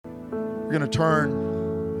We're going to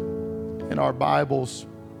turn in our Bibles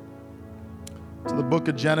to the book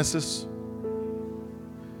of Genesis.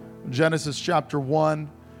 Genesis chapter 1.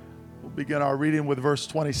 We'll begin our reading with verse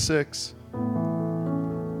 26.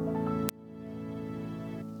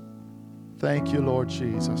 Thank you, Lord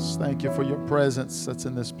Jesus. Thank you for your presence that's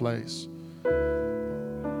in this place.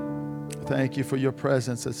 Thank you for your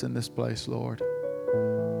presence that's in this place, Lord.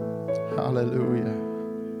 Hallelujah.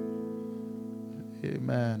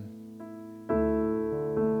 Amen.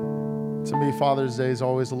 To me, Father's Day is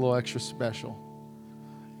always a little extra special.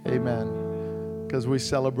 Amen. Because we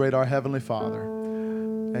celebrate our Heavenly Father.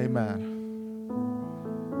 Amen.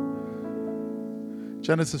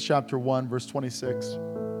 Genesis chapter 1, verse 26.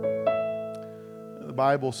 The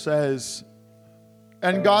Bible says,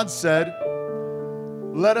 "And God said,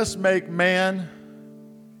 let us make man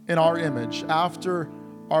in our image, after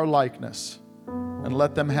our likeness, and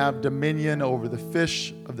let them have dominion over the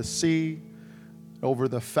fish of the sea, over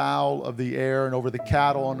the fowl of the air, and over the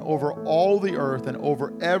cattle, and over all the earth, and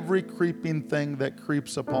over every creeping thing that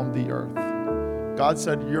creeps upon the earth." God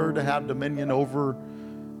said you're to have dominion over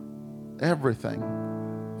everything,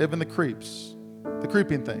 even the creeps, the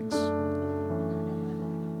creeping things.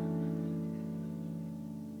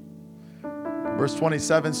 Verse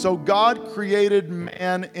 27, "So God created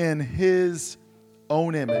man in his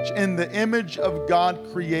own image. In the image of God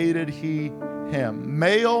created he him.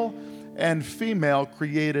 Male and female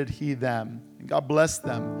created he them. And God blessed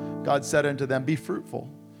them. God said unto them, be fruitful,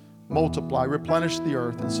 multiply, replenish the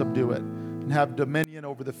earth, and subdue it, and have dominion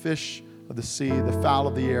over the fish of the sea, the fowl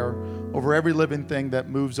of the air, over every living thing that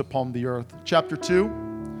moves upon the earth." Chapter 2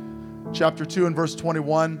 and verse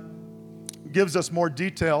 21 gives us more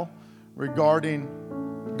detail regarding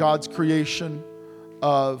God's creation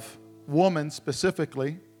of woman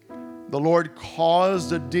specifically. The Lord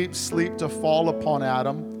caused a deep sleep to fall upon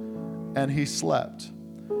Adam, and he slept.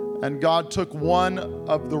 And God took one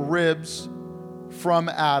of the ribs from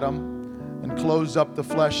Adam and closed up the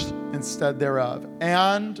flesh instead thereof.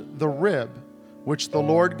 And the rib which the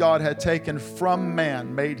Lord God had taken from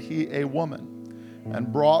man made he a woman,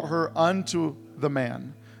 and brought her unto the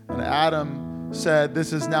man. And Adam said,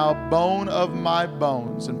 "This is now bone of my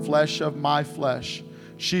bones and flesh of my flesh.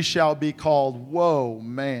 She shall be called Woe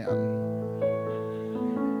Man."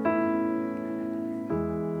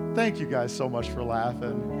 Thank you guys so much for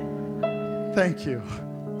laughing. Thank you.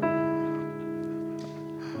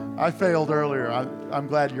 I failed earlier. I'm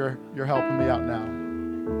glad you're helping me out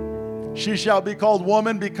now. "She shall be called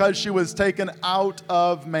woman because she was taken out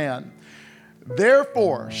of man.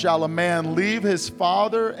 Therefore shall a man leave his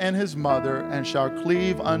father and his mother, and shall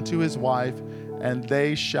cleave unto his wife, and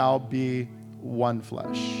they shall be one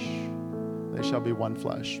flesh." They shall be one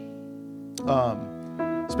flesh.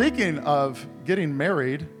 Speaking of getting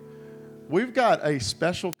married, we've got a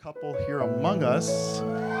special couple here among us.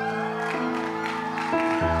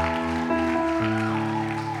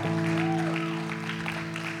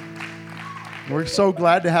 We're so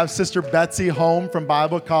glad to have Sister Betsy home from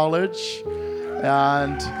Bible College.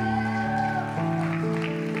 And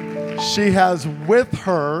she has with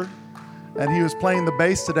her, and he was playing the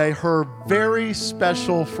bass today, her very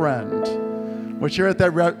special friend. Which here at the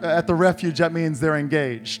Refuge, that means they're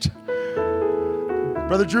engaged.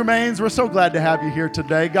 Brother Drew Maines, we're so glad to have you here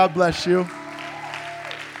today. God bless you.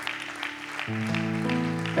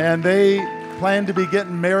 And they plan to be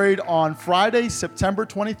getting married on Friday, September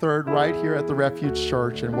 23rd, right here at the Refuge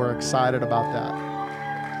Church, and we're excited about that.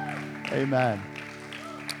 Amen.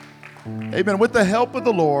 Amen. With the help of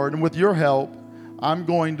the Lord and with your help, I'm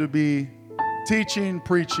going to be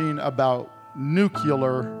preaching about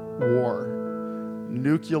nuclear war.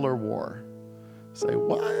 Nuclear war. Say,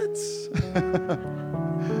 what?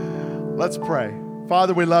 Let's pray.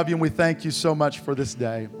 Father, we love you and we thank you so much for this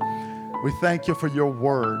day. We thank you for your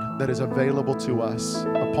word that is available to us,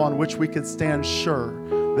 upon which we can stand sure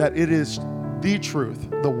that it is the truth,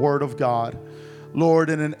 the word of God. Lord,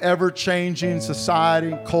 in an ever-changing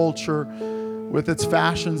society and culture with its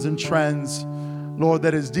fashions and trends, Lord,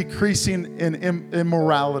 that is decreasing in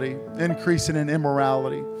immorality, increasing in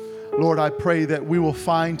immorality. Lord, I pray that we will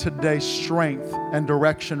find today strength and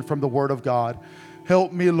direction from the Word of God.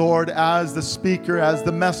 Help me, Lord, as the speaker, as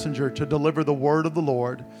the messenger, to deliver the word of the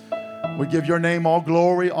Lord. We give your name all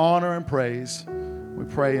glory, honor, and praise. We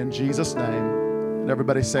pray in Jesus' name. And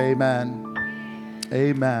everybody say amen.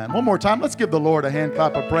 Amen. One more time. Let's give the Lord a hand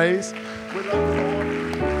clap of praise. We love the Lord.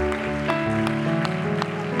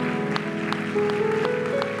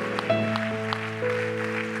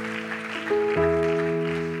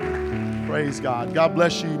 Praise God. God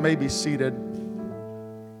bless you. You may be seated.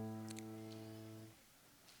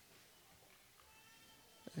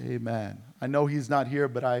 Amen. I know he's not here,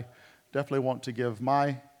 but I definitely want to give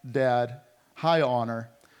my dad high honor.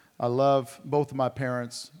 I love both of my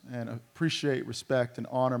parents and appreciate, respect, and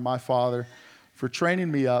honor my father for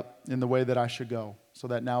training me up in the way that I should go, so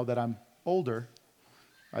that now that I'm older,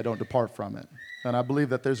 I don't depart from it. And I believe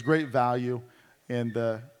that there's great value in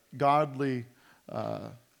the godly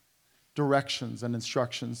directions and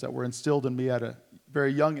instructions that were instilled in me at a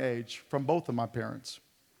very young age from both of my parents.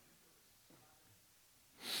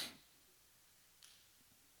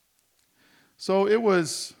 So it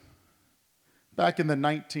was back in the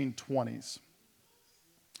 1920s,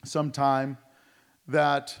 sometime,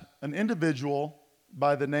 that an individual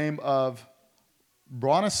by the name of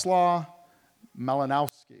Bronislaw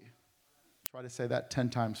Malinowski, try to say that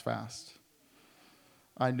 10 times fast.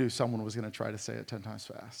 I knew someone was going to try to say it 10 times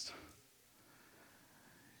fast.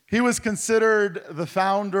 He was considered the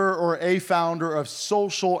founder or a founder of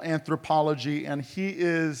social anthropology, and he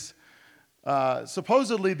is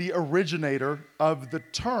supposedly the originator of the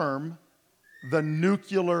term the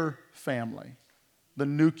nuclear family. The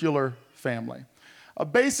nuclear family. A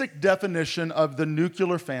basic definition of the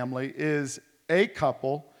nuclear family is a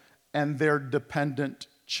couple and their dependent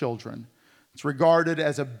children. It's regarded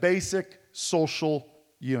as a basic social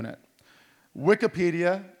unit.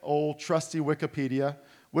 Wikipedia, old trusty Wikipedia,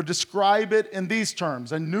 would describe it in these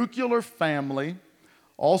terms: a nuclear family,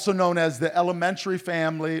 also known as the elementary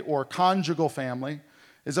family or conjugal family,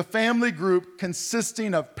 is a family group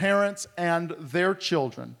consisting of parents and their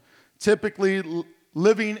children, typically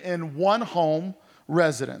living in one home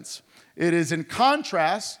residence. It is in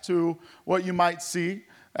contrast to what you might see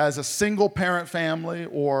as a single parent family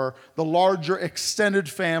or the larger extended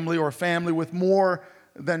family or family with more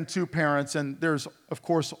than two parents. And there's, of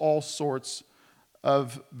course, all sorts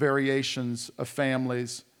of variations of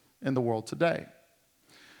families in the world today.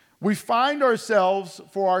 We find ourselves,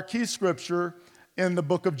 for our key scripture, in the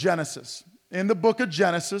book of Genesis. In the book of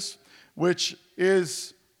Genesis, which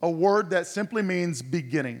is a word that simply means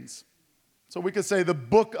beginnings. So we could say the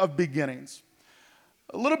book of beginnings.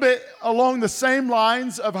 A little bit along the same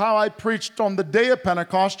lines of how I preached on the day of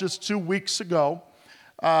Pentecost just 2 weeks ago.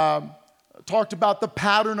 Talked about the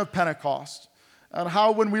pattern of Pentecost and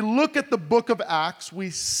how when we look at the book of Acts, we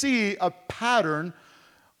see a pattern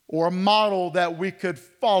or a model that we could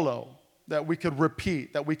follow, that we could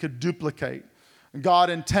repeat, that we could duplicate. God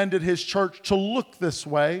intended his church to look this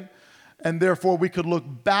way, and therefore we could look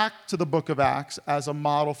back to the book of Acts as a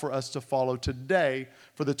model for us to follow today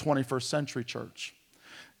for the 21st century church.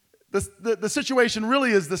 The situation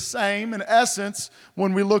really is the same in essence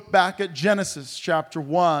when we look back at Genesis chapter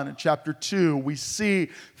 1 and chapter 2. We see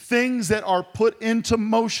things that are put into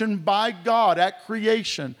motion by God at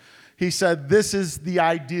creation. He said, this is the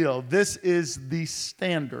ideal. This is the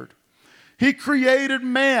standard. He created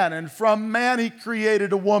man, and from man he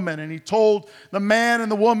created a woman. And he told the man and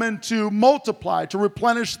the woman to multiply, to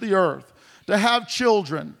replenish the earth, to have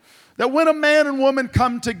children. That when a man and woman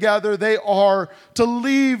come together, they are to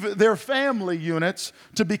leave their family units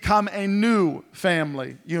to become a new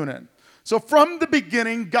family unit. So from the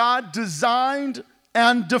beginning, God designed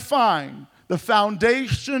and defined the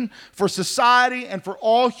foundation for society and for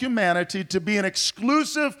all humanity to be an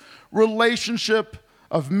exclusive relationship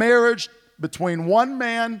of marriage between one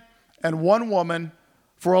man and one woman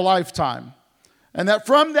for a lifetime. And that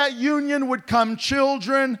from that union would come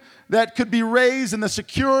children that could be raised in the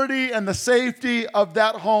security and the safety of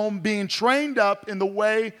that home, being trained up in the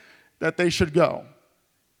way that they should go.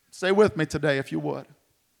 Stay with me today if you would.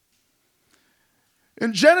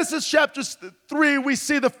 In Genesis chapter 3, we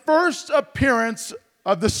see the first appearance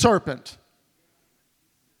of the serpent.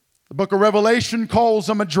 The book of Revelation calls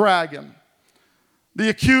him a dragon, the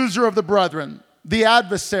accuser of the brethren, the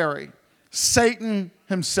adversary, Satan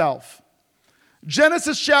himself.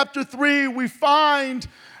 Genesis chapter 3, we find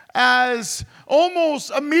as almost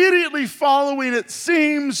immediately following, it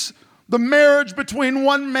seems, the marriage between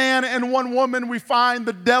one man and one woman, we find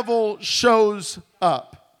the devil shows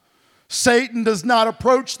up. Satan does not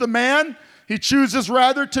approach the man. He chooses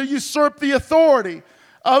rather to usurp the authority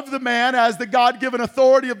of the man as the God-given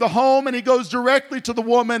authority of the home, and he goes directly to the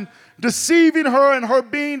woman, deceiving her, and her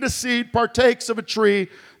being deceived partakes of a tree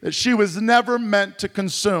that she was never meant to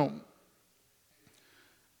consume.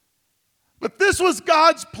 But this was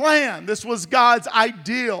God's plan. This was God's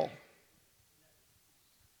ideal.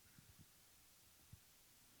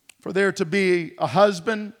 For there to be a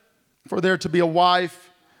husband, for there to be a wife,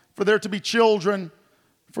 for there to be children,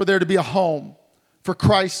 for there to be a home, for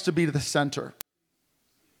Christ to be the center.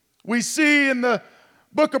 We see in the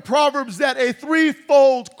book of Proverbs that a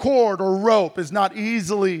threefold cord or rope is not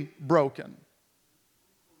easily broken.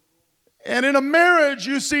 And in a marriage,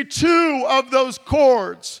 you see two of those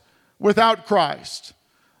cords without Christ.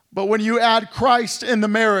 But when you add Christ in the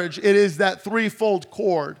marriage, it is that threefold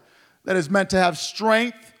cord that is meant to have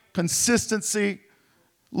strength, consistency,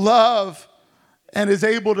 love, and is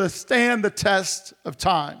able to stand the test of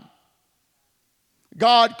time.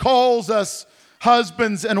 God calls us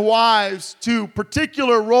husbands and wives to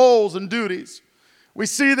particular roles and duties. We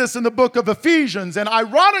see this in the book of Ephesians, and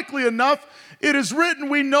ironically enough, it is written,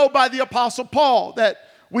 we know by the Apostle Paul, that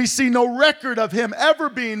we see no record of him ever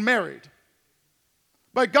being married.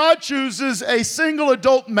 But God chooses a single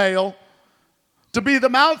adult male to be the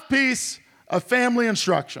mouthpiece of family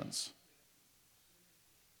instructions.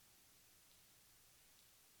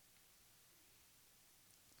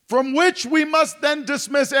 From which we must then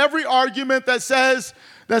dismiss every argument that says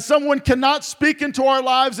that someone cannot speak into our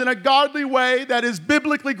lives in a godly way that is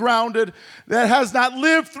biblically grounded, that has not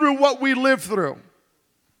lived through what we lived through.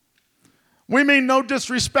 We mean no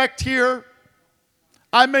disrespect here.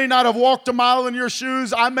 I may not have walked a mile in your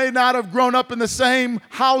shoes. I may not have grown up in the same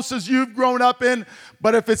house as you've grown up in.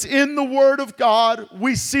 But if it's in the Word of God,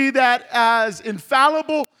 we see that as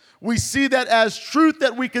infallible. We see that as truth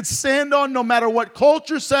that we could stand on no matter what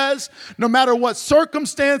culture says, no matter what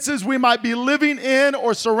circumstances we might be living in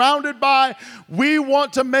or surrounded by. We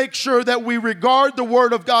want to make sure that we regard the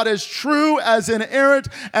Word of God as true, as inerrant,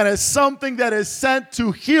 and as something that is sent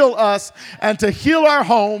to heal us and to heal our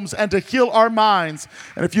homes and to heal our minds.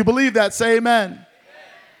 And if you believe that, say amen.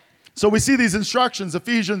 So we see these instructions,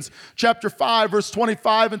 Ephesians chapter 5, verse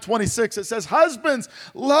 25 and 26. It says, husbands,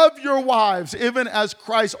 love your wives, even as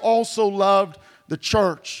Christ also loved the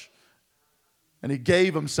church, and he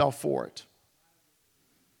gave himself for it.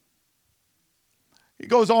 He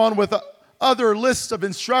goes on with other lists of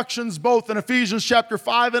instructions, both in Ephesians chapter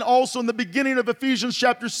 5 and also in the beginning of Ephesians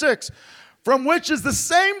chapter 6, from which is the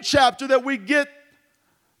same chapter that we get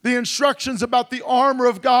the instructions about the armor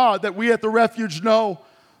of God that we at the Refuge know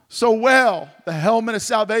so well: the helmet of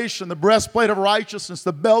salvation, the breastplate of righteousness,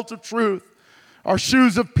 the belt of truth, our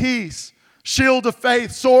shoes of peace, shield of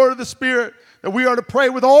faith, sword of the Spirit, that we are to pray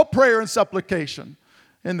with all prayer and supplication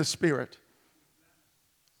in the Spirit.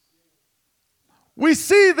 We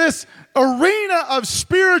see this arena of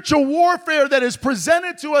spiritual warfare that is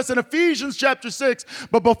presented to us in Ephesians chapter 6.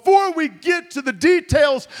 But before we get to the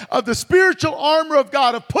details of the spiritual armor of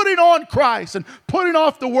God, of putting on Christ and putting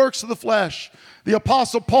off the works of the flesh, the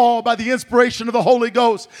Apostle Paul, by the inspiration of the Holy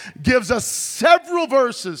Ghost, gives us several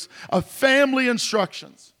verses of family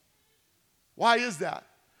instructions. Why is that?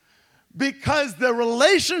 Because the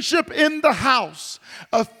relationship in the house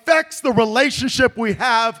affects the relationship we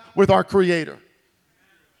have with our Creator.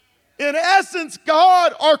 In essence,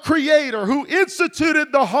 God, our Creator, who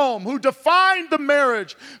instituted the home, who defined the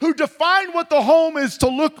marriage, who defined what the home is to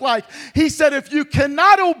look like, he said, if you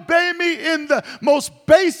cannot obey me in the most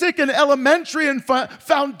basic and elementary and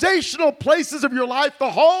foundational places of your life, the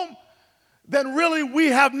home, then really we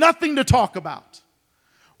have nothing to talk about.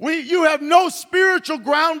 You have no spiritual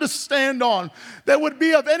ground to stand on that would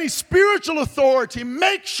be of any spiritual authority.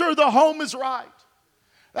 Make sure the home is right.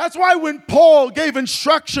 That's why when Paul gave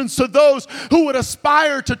instructions to those who would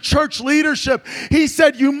aspire to church leadership, he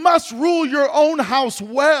said, you must rule your own house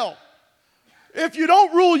well. If you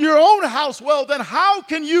don't rule your own house well, then how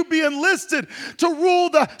can you be enlisted to rule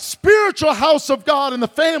the spiritual house of God and the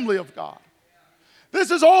family of God? This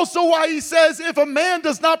is also why he says if a man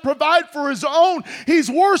does not provide for his own, he's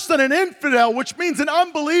worse than an infidel, which means an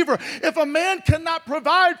unbeliever. If a man cannot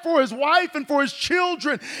provide for his wife and for his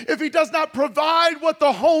children, if he does not provide what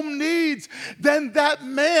the home needs, then that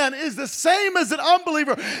man is the same as an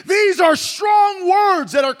unbeliever. These are strong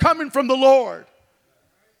words that are coming from the Lord.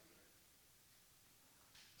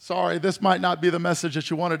 Sorry, this might not be the message that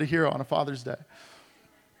you wanted to hear on a Father's Day.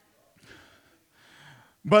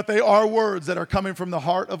 But they are words that are coming from the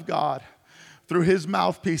heart of God through his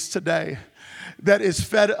mouthpiece today, that is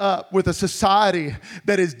fed up with a society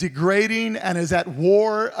that is degrading and is at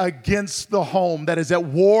war against the home, that is at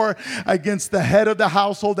war against the head of the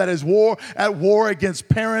household, that is at war against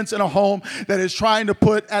parents in a home, that is trying to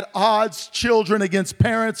put at odds children against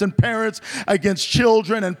parents and parents against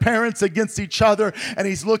children and parents against each other, and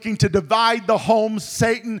he's looking to divide the home.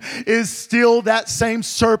 Satan is still that same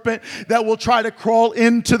serpent that will try to crawl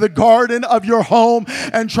into the garden of your home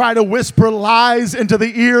and try to whisper lies into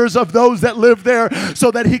the ears of those that live there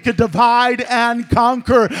so that he could divide and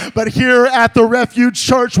conquer. But here at the Refuge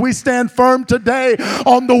Church, we stand firm today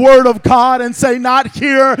on the Word of God and say, not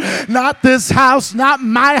here, not this house, not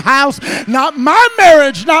my house, not my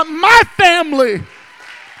marriage, not my family.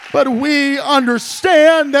 But we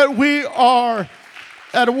understand that we are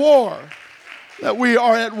at war. That we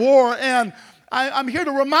are at war. And I'm here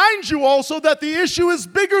to remind you also that the issue is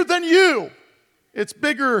bigger than you. It's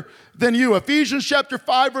bigger than you. Ephesians chapter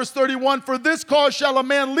 5, verse 31, for this cause shall a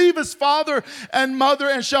man leave his father and mother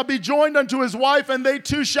and shall be joined unto his wife, and they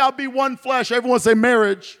two shall be one flesh. Everyone say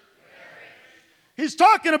marriage. He's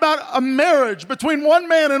talking about a marriage between one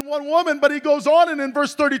man and one woman, but he goes on and in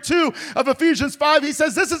verse 32 of Ephesians 5, he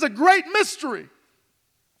says, this is a great mystery.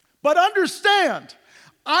 But understand,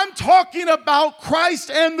 I'm talking about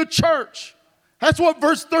Christ and the church. That's what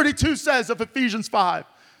verse 32 says of Ephesians 5.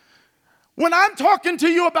 When I'm talking to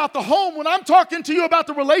you about the home, when I'm talking to you about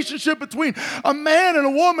the relationship between a man and a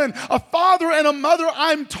woman, a father and a mother,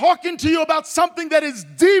 I'm talking to you about something that is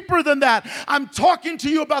deeper than that. I'm talking to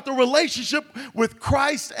you about the relationship with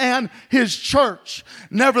Christ and his church.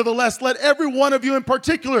 Nevertheless, let every one of you in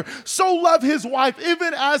particular so love his wife,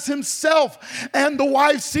 even as himself, and the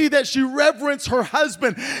wife see that she reverence her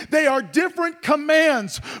husband. They are different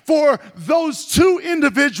commands for those two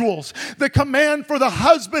individuals. The command for the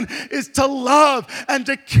husband is to love and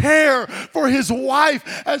to care for his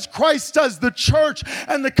wife as Christ does the church.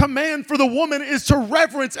 And the command for the woman is to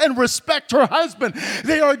reverence and respect her husband.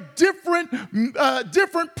 They are different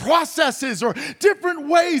processes or different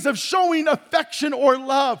ways of showing affection or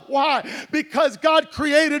love. Why? Because God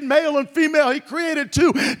created male and female. He created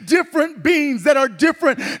two different beings that are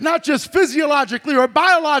different, not just physiologically or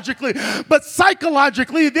biologically, but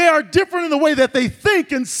psychologically. They are different in the way that they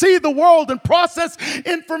think and see the world and process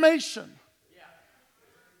information.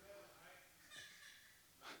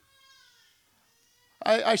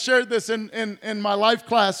 I shared this in my life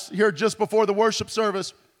class here just before the worship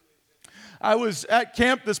service. I was at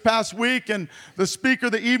camp this past week, and the speaker,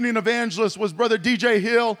 the evening evangelist, was Brother DJ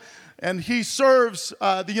Hill, and he serves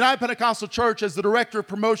the United Pentecostal Church as the director of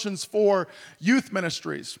promotions for youth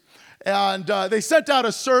ministries. And they sent out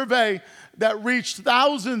a survey that reached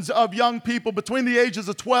thousands of young people between the ages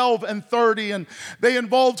of 12 and 30. And they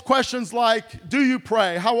involved questions like, do you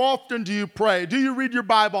pray? How often do you pray? Do you read your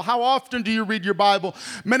Bible? How often do you read your Bible?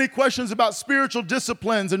 Many questions about spiritual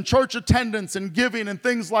disciplines and church attendance and giving and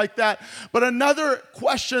things like that. But another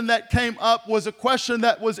question that came up was a question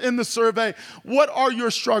that was in the survey. What are your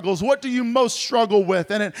struggles? What do you most struggle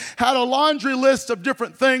with? And it had a laundry list of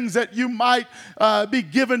different things that you might be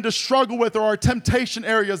given to struggle with or are temptation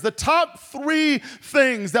areas. The top 3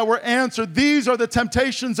 things that were answered, these are the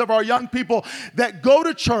temptations of our young people that go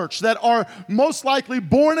to church, that are most likely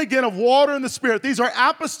born again of water and the Spirit. These are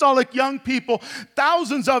apostolic young people,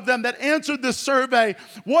 thousands of them that answered this survey.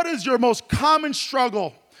 What is your most common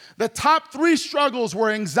struggle? The top 3 struggles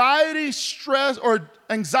were anxiety, stress, or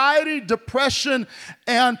anxiety, depression,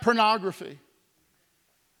 and pornography.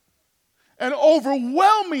 And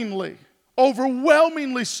overwhelmingly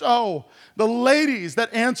so, the ladies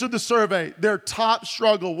that answered the survey, their top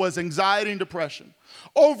struggle was anxiety and depression.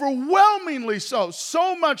 Overwhelmingly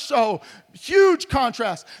so much so, huge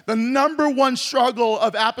contrast. The number 1 struggle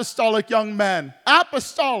of apostolic young men,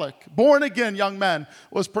 born again young men,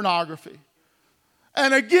 was pornography.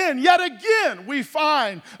 And again, yet again, we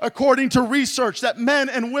find, according to research, that men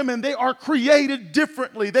and women, they are created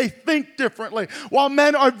differently. They think differently. While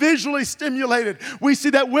men are visually stimulated, we see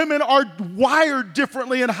that women are wired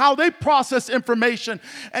differently in how they process information.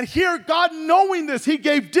 And here, God, knowing this, He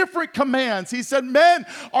gave different commands. He said men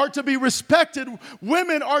are to be respected,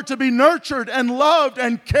 women are to be nurtured and loved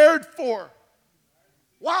and cared for.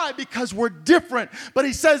 Why? Because we're different. But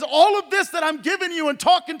He says, all of this that I'm giving you and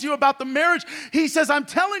talking to you about the marriage, He says, I'm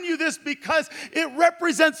telling you this because it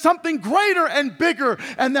represents something greater and bigger,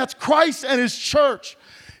 and that's Christ and His church.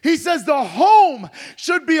 He says the home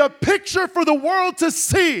should be a picture for the world to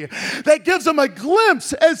see that gives them a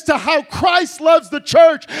glimpse as to how Christ loves the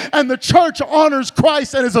church and the church honors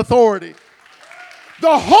Christ and His authority.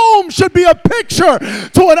 The home should be a picture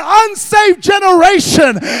to an unsaved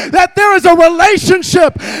generation that there is a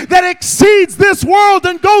relationship that exceeds this world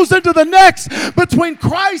and goes into the next between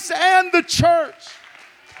Christ and the church.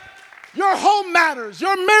 Your home matters.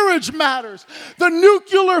 Your marriage matters. The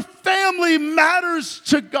nuclear family matters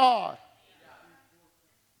to God.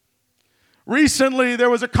 Recently, there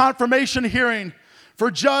was a confirmation hearing for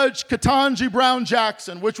Judge Ketanji Brown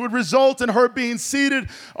Jackson, which would result in her being seated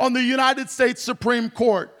on the United States Supreme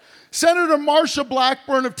Court. Senator Marsha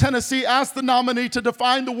Blackburn of Tennessee asked the nominee to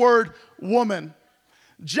define the word woman.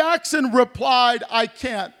 Jackson replied, I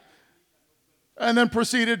can't. And then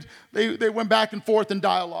proceeded, they went back and forth in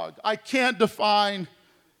dialogue. I can't define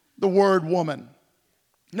the word woman.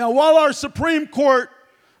 Now, while our Supreme Court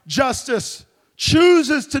justice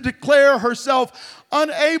chooses to declare herself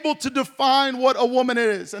unable to define what a woman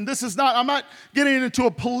is. And this is not, I'm not getting into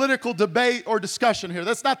a political debate or discussion here.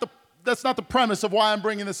 That's not the premise of why I'm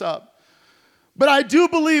bringing this up. But I do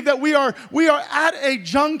believe that we are at a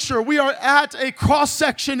juncture, we are at a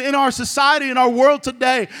cross-section in our society, in our world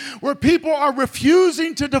today, where people are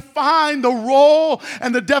refusing to define the role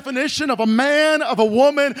and the definition of a man, of a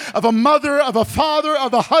woman, of a mother, of a father,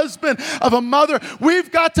 of a husband, of a mother. We've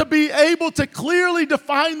got to be able to clearly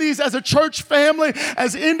define these as a church family,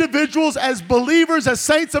 as individuals, as believers, as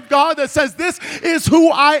saints of God that says, this is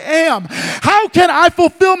who I am. How can I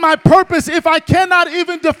fulfill my purpose if I cannot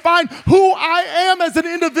even define who I am as an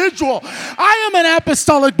individual? I am an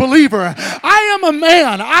apostolic believer. I am a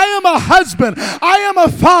man. I am a husband. I am a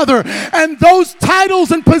father. And those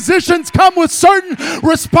titles and positions come with certain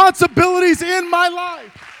responsibilities in my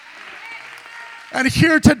life. And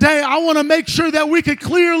here today, I want to make sure that we can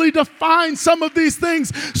clearly define some of these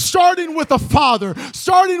things, starting with a father,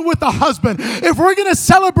 starting with a husband. If we're going to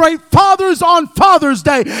celebrate fathers on Father's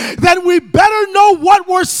Day, then we better know what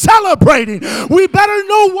we're celebrating. We better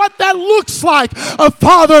know what that looks like. A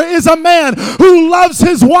father is a man who loves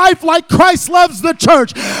his wife like Christ loves the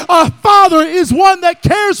church. A father is one that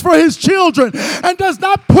cares for his children and does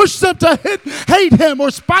not push them to hate him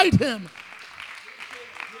or spite him.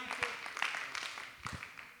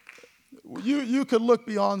 You could look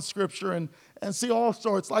beyond Scripture and see all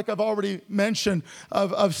sorts, like I've already mentioned,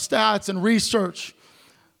 of stats and research.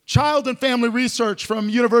 Child and family research from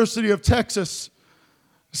University of Texas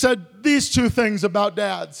said these two things about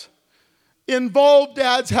dads. Involved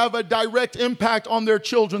dads have a direct impact on their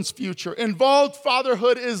children's future. Involved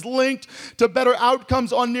fatherhood is linked to better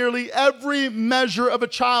outcomes on nearly every measure of a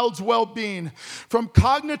child's well-being, from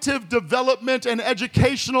cognitive development and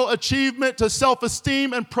educational achievement to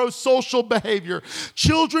self-esteem and pro-social behavior.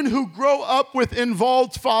 Children who grow up with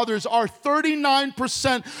involved fathers are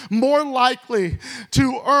 39% more likely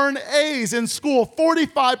to earn A's in school,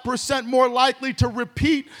 45% more likely to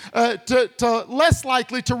repeat, less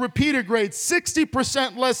likely to repeat a grade,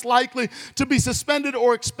 60% less likely to be suspended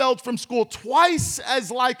or expelled from school, twice as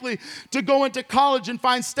likely to go into college and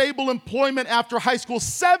find stable employment after high school,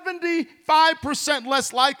 75%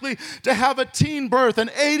 less likely to have a teen birth, and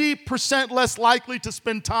 80% less likely to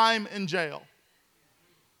spend time in jail.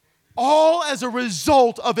 All as a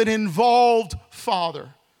result of an involved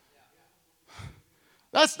father.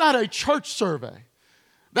 That's not a church survey.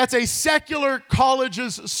 That's a secular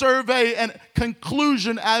college's survey and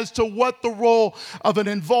conclusion as to what the role of an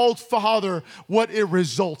involved father, what it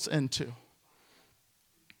results into.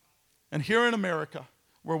 And here in America,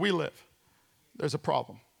 where we live, there's a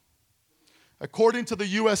problem. According to the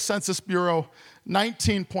U.S. Census Bureau,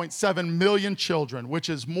 19.7 million children, which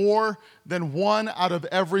is more than 1 out of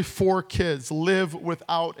every 4 kids, live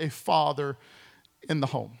without a father in the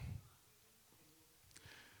home.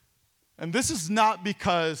 And this is not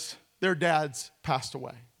because their dads passed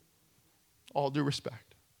away. All due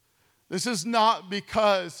respect. This is not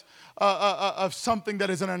because of something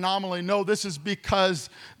that is an anomaly. No, this is because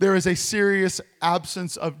there is a serious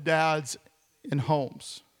absence of dads in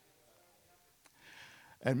homes.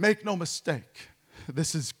 And make no mistake,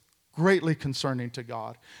 this is greatly concerning to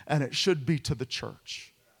God, and it should be to the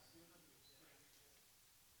church.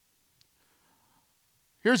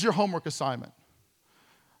 Here's your homework assignment.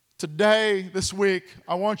 Today, this week,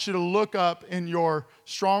 I want you to look up in your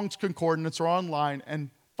Strong's Concordance or online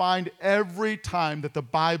and find every time that the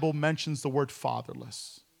Bible mentions the word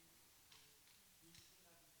fatherless.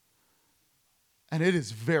 And it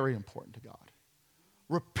is very important to God.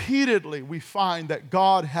 Repeatedly, we find that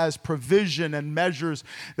God has provision and measures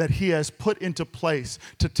that He has put into place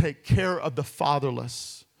to take care of the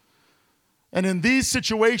fatherless. And in these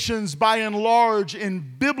situations, by and large,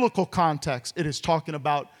 in biblical context, it is talking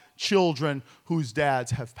about children whose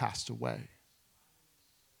dads have passed away.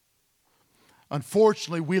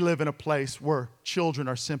 Unfortunately, we live in a place where children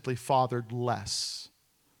are simply fathered less,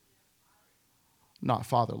 not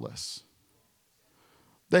fatherless.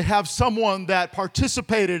 They have someone that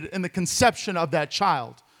participated in the conception of that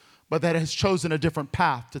child, but that has chosen a different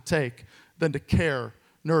path to take than to care,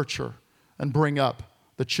 nurture, and bring up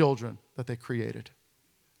the children that they created.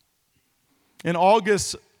 In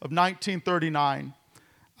August of 1939,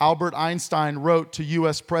 Albert Einstein wrote to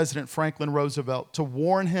U.S. President Franklin Roosevelt to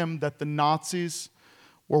warn him that the Nazis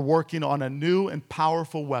were working on a new and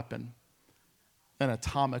powerful weapon, an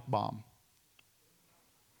atomic bomb.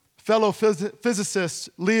 Fellow physicist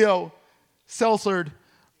Leo Szilard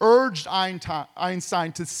urged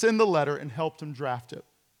Einstein to send the letter and helped him draft it.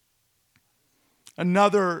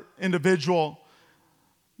 Another individual,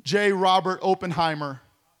 J. Robert Oppenheimer,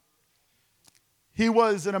 He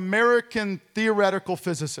was an American theoretical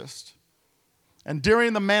physicist. And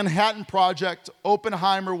during the Manhattan Project,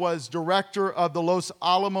 Oppenheimer was director of the Los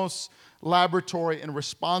Alamos Laboratory and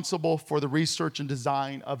responsible for the research and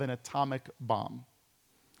design of an atomic bomb.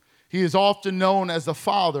 He is often known as the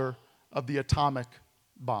father of the atomic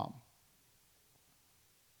bomb.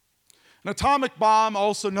 An atomic bomb,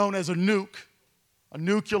 also known as a nuke, a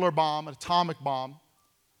nuclear bomb, an atomic bomb.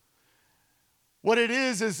 What it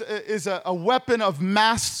is a weapon of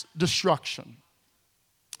mass destruction.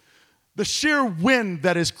 The sheer wind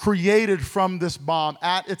that is created from this bomb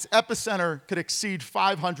at its epicenter could exceed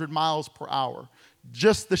 500 miles per hour.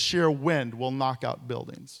 Just the sheer wind will knock out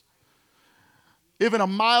buildings. Even a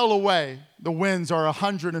mile away, the winds are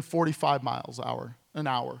 145 miles an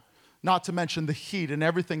hour. Not to mention the heat and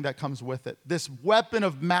everything that comes with it. This weapon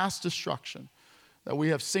of mass destruction that we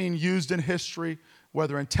have seen used in history,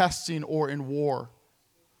 whether in testing or in war,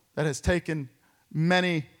 that has taken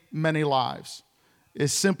many, many lives,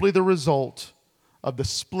 is simply the result of the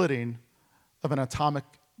splitting of an atomic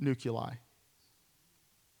nuclei.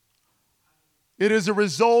 It is a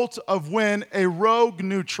result of when a rogue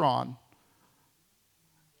neutron,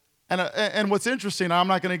 and what's interesting, I'm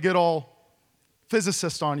not going to get all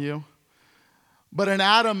physicist on you, but an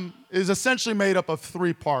atom is essentially made up of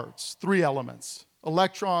three parts, three elements: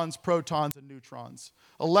 electrons, protons, and neutrons.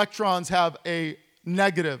 Electrons have a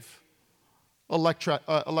negative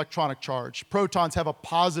electronic charge. Protons have a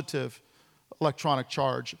positive electronic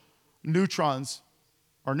charge. Neutrons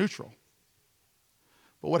are neutral.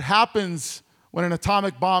 But what happens when an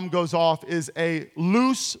atomic bomb goes off is a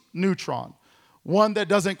loose neutron, one that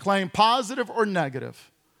doesn't claim positive or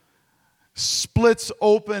negative, splits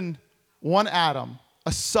open one atom,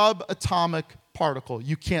 a subatomic particle.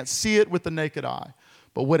 You can't see it with the naked eye,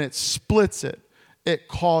 but when it splits it, it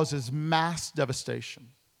causes mass devastation.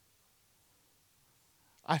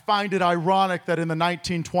 I find it ironic that in the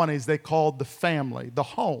 1920s they called the family, the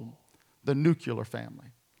home, the nuclear family,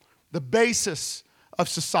 the basis of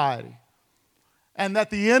society, and that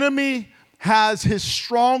the enemy has his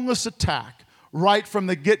strongest attack right from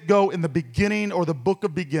the get-go in the beginning or the book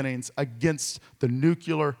of beginnings against the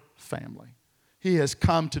nuclear family. He has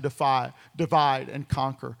come to divide and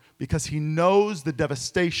conquer because he knows the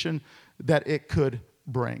devastation that it could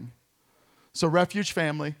bring. So, Refuge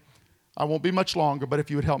family, I won't be much longer, but if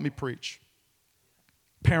you would help me preach.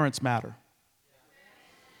 Parents matter.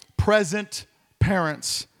 Present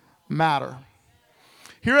parents matter.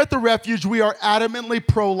 Here at the Refuge, we are adamantly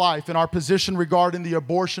pro-life in our position regarding the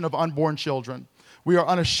abortion of unborn children. We are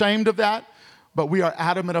unashamed of that, but we are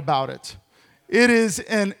adamant about it. It is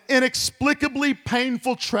an inexplicably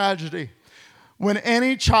painful tragedy when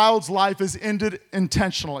any child's life is ended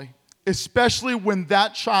intentionally, especially when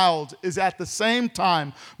that child is at the same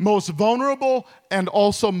time most vulnerable and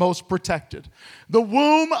also most protected. The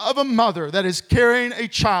womb of a mother that is carrying a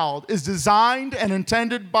child is designed and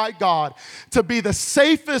intended by God to be the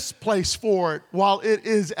safest place for it while it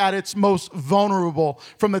is at its most vulnerable,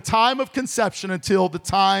 from the time of conception until the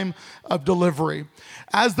time of delivery.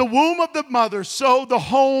 As the womb of the mother, so the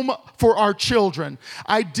home for our children.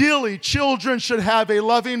 Ideally, children should have a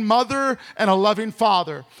loving mother and a loving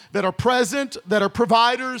father that are present, that are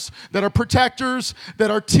providers, that are protectors,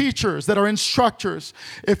 that are teachers, that are instructors.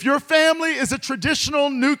 If your family is a traditional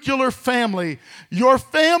nuclear family, your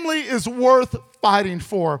family is worth fighting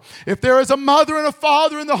for. If there is a mother and a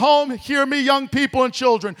father in the home, hear me, young people and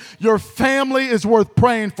children, your family is worth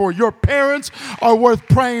praying for. Your parents are worth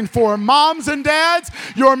praying for. Moms and dads,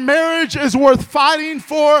 your marriage is worth fighting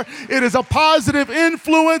for. It is a positive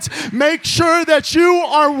influence. Make sure that you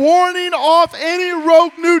are warning off any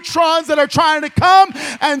rogue neutrons that are trying to come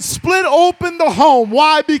and split open the home.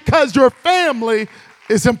 Why? Because your family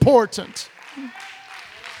is important.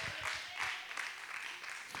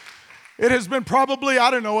 It has been probably,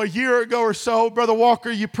 a year ago or so, Brother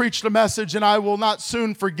Walker, you preached a message, and I will not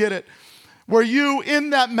soon forget it, where you,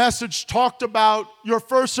 in that message, talked about your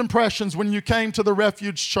first impressions when you came to the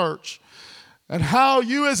Refuge Church, and how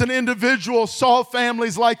you as an individual saw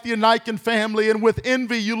families like the Anikin family, and with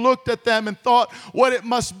envy you looked at them and thought what it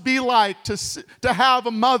must be like to have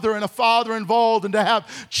a mother and a father involved, and to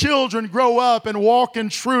have children grow up and walk in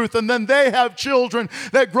truth, and then they have children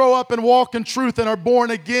that grow up and walk in truth and are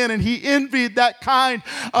born again. And he envied that kind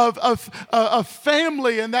of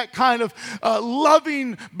family and that kind of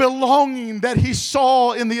loving belonging that he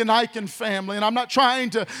saw in the Anikin family. And I'm not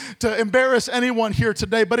trying to embarrass anyone here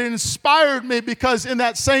today, but it inspired me, because in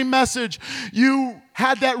that same message, you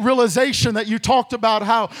had that realization that you talked about,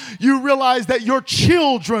 how you realized that your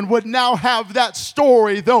children would now have that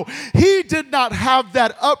story, though he did not have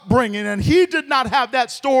that upbringing and he did not have that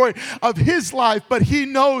story of his life, but he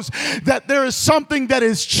knows that there is something that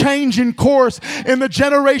is changing course in the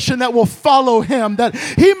generation that will follow him, that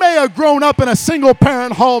he may have grown up in a single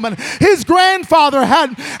parent home and his grandfather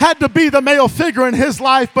had to be the male figure in his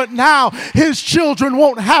life, but now his children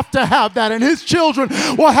won't have to have that, and his children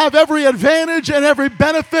will have every advantage and every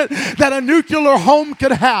benefit that a nuclear home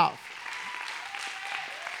could have.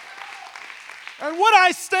 And what I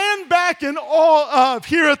stand back in awe of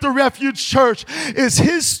here at the Refuge Church is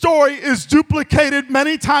his story is duplicated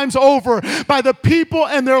many times over by the people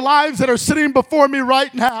and their lives that are sitting before me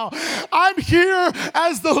right now. I'm here,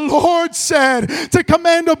 as the Lord said, to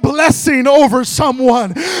command a blessing over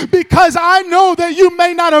someone, because I know that you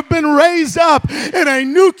may not have been raised up in a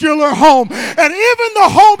nuclear home. And even the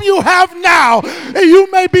home you have now, you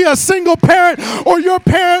may be a single parent or your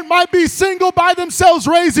parent might be single by themselves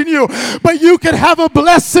raising you, but you can have a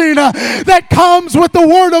blessing that comes with the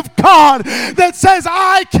Word of God that says,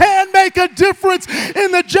 I can make a difference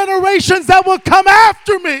in the generations that will come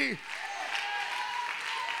after me.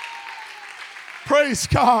 Praise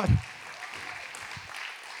God.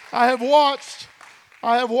 I have watched,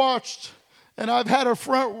 and I've had a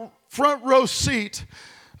front row seat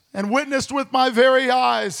and witnessed with my very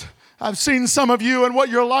eyes. I've seen some of you and what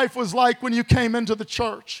your life was like when you came into the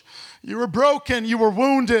church. You were broken, you were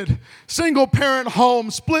wounded, single parent home,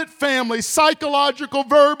 split family, psychological,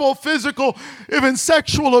 verbal, physical, even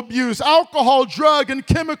sexual abuse, alcohol, drug, and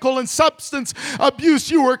chemical and substance abuse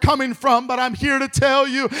you were coming from. But I'm here to tell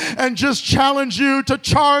you and just challenge you, to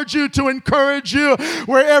charge you, to encourage you,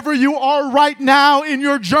 wherever you are right now in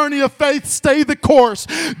your journey of faith, stay the course.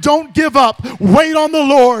 Don't give up. Wait on the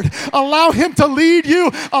Lord. Allow Him to lead you.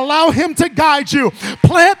 Allow Him to guide you.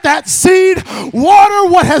 Plant that seed, water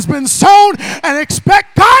what has been sown, and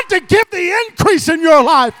expect God to give the increase in your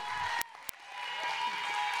life.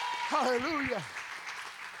 Hallelujah.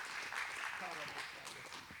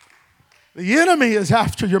 The enemy is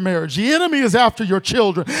after your marriage. The enemy is after your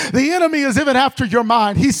children. The enemy is even after your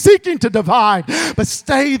mind. He's seeking to divide, but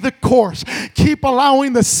stay the course. Keep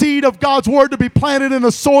allowing the seed of God's word to be planted in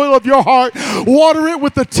the soil of your heart. Water it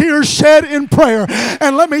with the tears shed in prayer.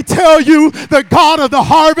 And let me tell you, the God of the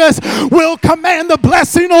harvest will command the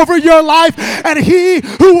blessing over your life. And He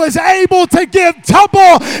who was able to give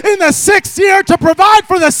double in the 6th year to provide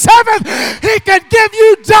for the 7th, He can give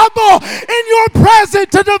you double in your present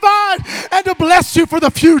to divide and to bless you for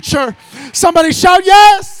the future. Somebody shout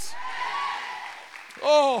yes.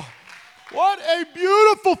 Oh, what a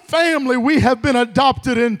beautiful family we have been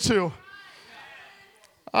adopted into.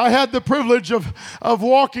 I had the privilege of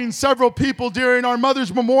walking several people during our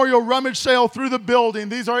Mother's Memorial rummage sale through the building.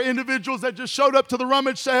 These are individuals that just showed up to the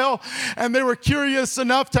rummage sale, and they were curious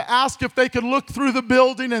enough to ask if they could look through the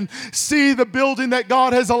building and see the building that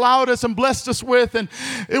God has allowed us and blessed us with. And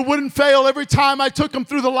it wouldn't fail. Every time I took them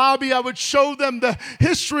through the lobby, I would show them the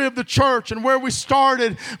history of the church and where we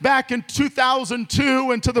started back in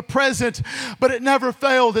 2002 and to the present. But it never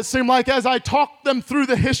failed. It seemed like as I talked them through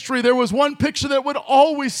the history, there was one picture that would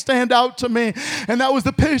always stand out to me, and that was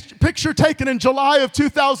the picture taken in July of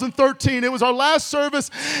 2013. It was our last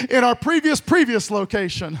service in our previous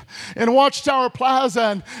location in Watchtower Plaza,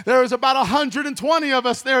 and there was about 120 of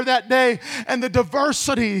us there that day, and the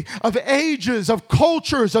diversity of ages, of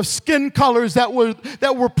cultures, of skin colors that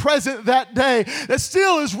were present that day, that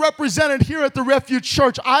still is represented here at the Refuge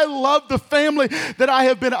Church. I love the family that I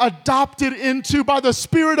have been adopted into by the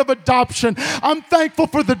spirit of adoption. I'm thankful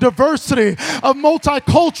for the diversity of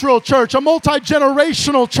multicultural church, a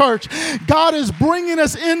multi-generational church. God is bringing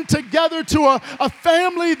us in together to a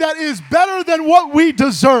family that is better than what we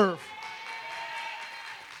deserve.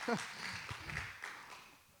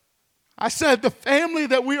 I said the family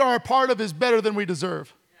that we are a part of is better than we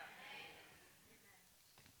deserve.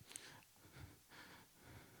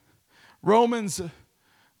 Romans, I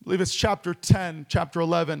believe it's chapter 10, chapter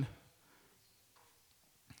 11.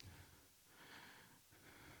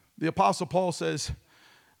 The Apostle Paul says,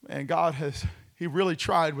 and He really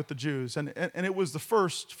tried with the Jews. And it was the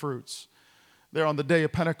first fruits. There on the day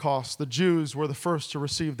of Pentecost, the Jews were the first to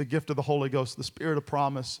receive the gift of the Holy Ghost, the Spirit of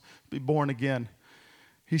promise, be born again.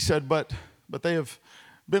 He said, but they have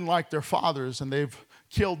been like their fathers, and they've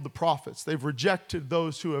killed the prophets. They've rejected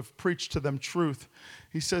those who have preached to them truth.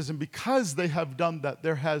 He says, and because they have done that,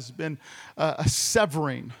 there has been a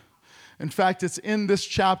severing. In fact, it's in this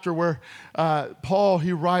chapter where Paul,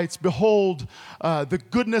 he writes, behold, the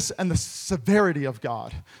goodness and the severity of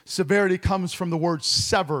God. Severity comes from the word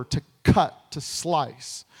sever, to cut, to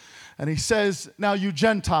slice. And he says, now you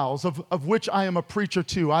Gentiles, of which I am a preacher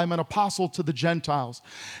to, I am an apostle to the Gentiles.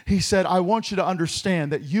 He said, I want you to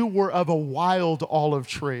understand that you were of a wild olive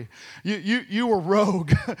tree. You were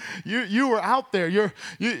rogue. you were out there. You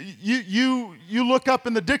look up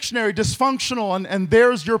in the dictionary, dysfunctional, and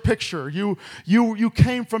there's your picture. You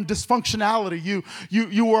came from dysfunctionality.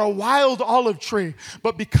 You were a wild olive tree.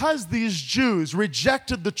 But because these Jews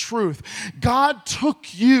rejected the truth, God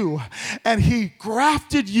took you and he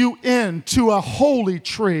grafted you into a holy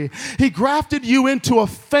tree. He grafted you into a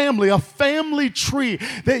family tree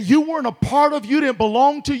that you weren't a part of, you didn't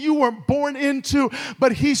belong to, you weren't born into,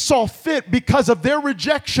 but he saw fit because of their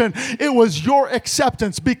rejection, it was your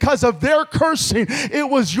acceptance. Because of their cursing, it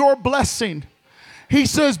was your blessing. He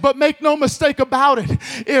says, but make no mistake about it.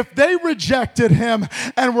 If they rejected him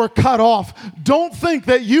and were cut off, don't think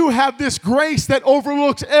that you have this grace that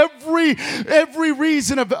overlooks every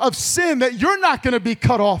reason of sin, that you're not going to be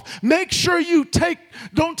cut off. Make sure you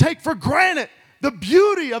don't take for granted the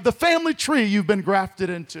beauty of the family tree you've been grafted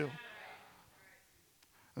into.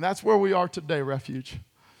 And that's where we are today, Refuge.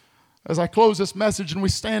 As I close this message and we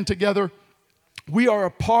stand together, we are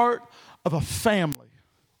a part of a family.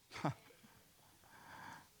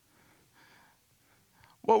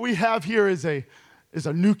 What we have here is a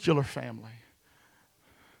nuclear family.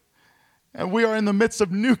 And we are in the midst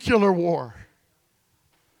of nuclear war.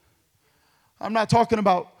 I'm not talking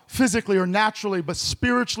about physically or naturally, but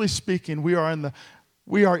spiritually speaking, we are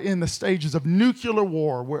in the stages of nuclear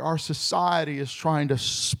war where our society is trying to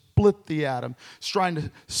split the atom, it's trying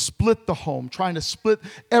to split the home, trying to split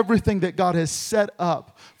everything that God has set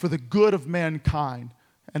up for the good of mankind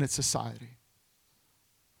and its society.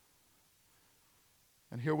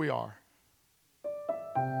 And here we are.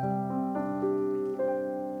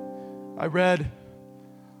 I read,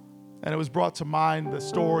 and it was brought to mind the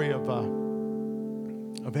story of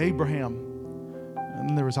Abraham. And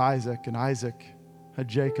then there was Isaac, and Isaac had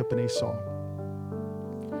Jacob and Esau.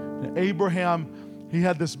 And Abraham, he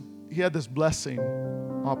had this blessing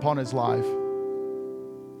upon his life.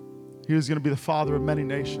 He was going to be the father of many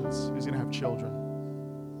nations. He was going to have children.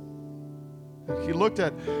 He looked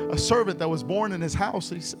at a servant that was born in his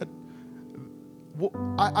house, and he said, well,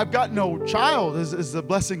 I've got no child. Is the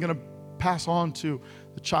blessing going to pass on to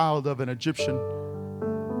the child of an Egyptian?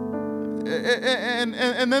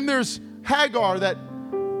 And then there's Hagar, that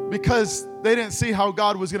because they didn't see how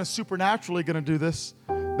God was going to supernaturally going to do this,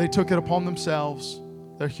 they took it upon themselves.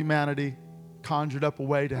 Their humanity conjured up a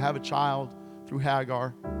way to have a child through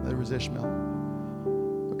Hagar. There was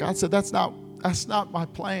Ishmael. But God said, that's not my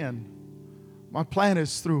plan. My plan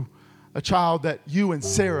is through a child that you and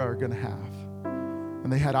Sarah are going to have. And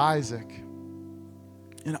they had Isaac.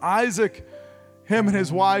 And Isaac, him and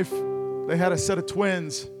his wife, they had a set of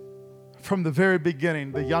twins from the very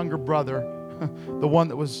beginning. The younger brother, the one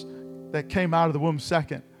that came out of the womb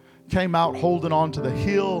second, came out holding on to the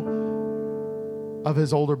heel of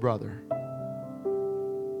his older brother.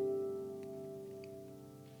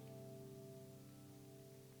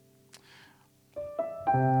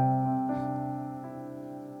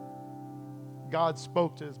 God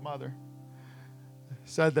spoke to his mother,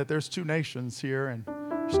 said that there's two nations here and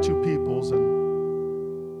there's two peoples,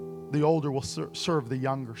 and the older will serve the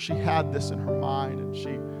younger. She had this in her mind,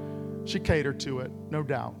 and she catered to it, no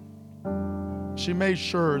doubt. She made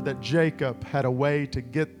sure that Jacob had a way to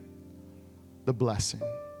get the blessing.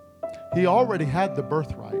 He already had the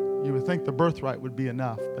birthright. You would think the birthright would be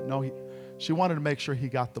enough, but no, she wanted to make sure he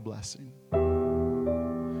got the blessing.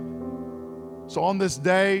 So on this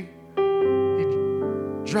day,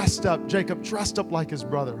 Jacob dressed up like his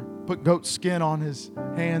brother, put goat skin on his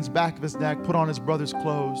hands, back of his neck, put on his brother's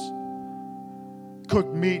clothes,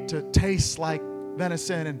 cooked meat to taste like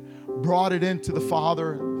venison, and brought it into the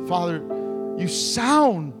father. Father, you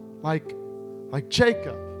sound like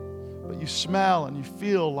Jacob, but you smell and you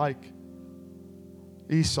feel like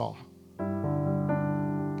Esau.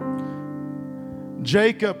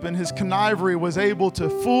 Jacob, in his connivery, was able to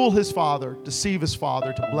fool his father, deceive his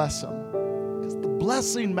father, to bless him. The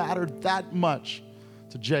blessing mattered that much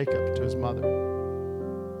to Jacob, to his mother.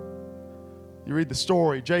 You read the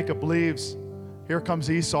story. Jacob leaves. Here comes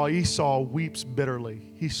Esau. Esau weeps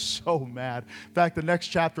bitterly. He's so mad. In fact, the next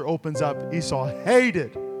chapter opens up. Esau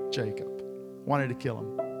hated Jacob, wanted to kill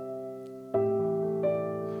him.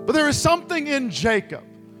 But there is something in Jacob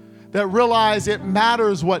that realized it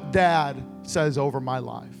matters what dad says over my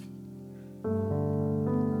life.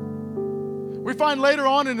 We find later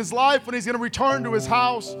on in his life, when he's going to return to his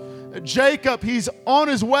house, Jacob, he's on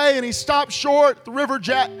his way and he stops short at the river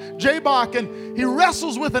Jabbok, and he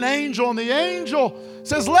wrestles with an angel, and the angel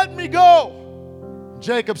says, "Let me go."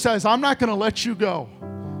 Jacob says, "I'm not going to let you go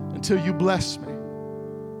until you bless me."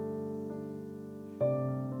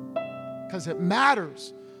 Because it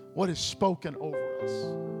matters what is spoken over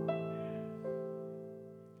us.